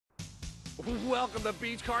Welcome to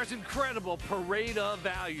Beach Car's incredible parade of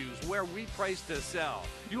values, where we price to sell.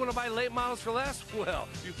 You want to buy late models for less? Well,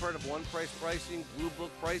 you've heard of one-price pricing, blue book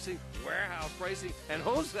pricing, warehouse pricing, and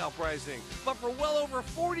wholesale pricing. But for well over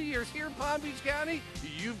 40 years here in Palm Beach County,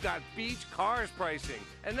 you've got Beach Car's pricing.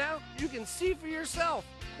 And now you can see for yourself.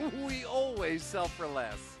 We always sell for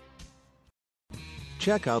less.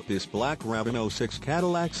 Check out this Black Raven 06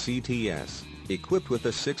 Cadillac CTS, equipped with a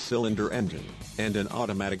 6-cylinder engine and an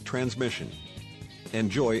automatic transmission.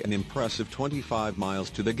 Enjoy an impressive 25 miles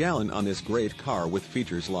to the gallon on this great car with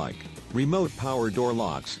features like remote power door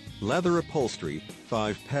locks, leather upholstery,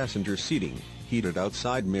 5-passenger seating, heated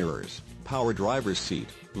outside mirrors, power driver's seat,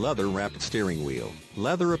 leather-wrapped steering wheel,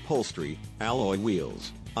 leather upholstery, alloy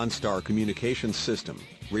wheels, OnStar Communication System,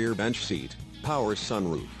 rear bench seat, power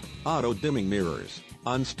sunroof, auto-dimming mirrors,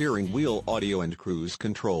 on-steering wheel audio and cruise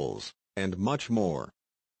controls, and much more.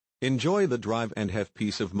 Enjoy the drive and have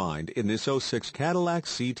peace of mind in this 06 Cadillac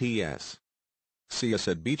CTS. See us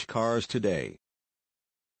at Beach Cars today.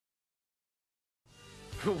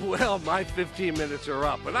 Well, my 15 minutes are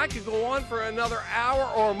up, and I could go on for another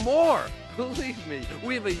hour or more. Believe me,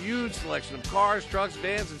 we have a huge selection of cars, trucks,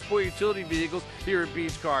 vans, and sport utility vehicles here at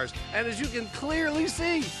Beach Cars. And as you can clearly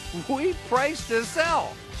see, we price to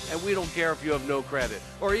sell. And we don't care if you have no credit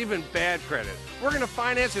or even bad credit. We're going to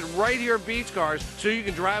finance it right here at Beach Cars so you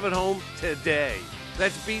can drive it home today.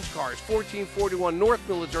 That's Beach Cars, 1441 North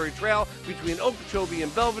Military Trail between Okeechobee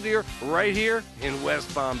and Belvedere, right here in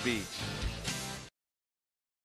West Palm Beach.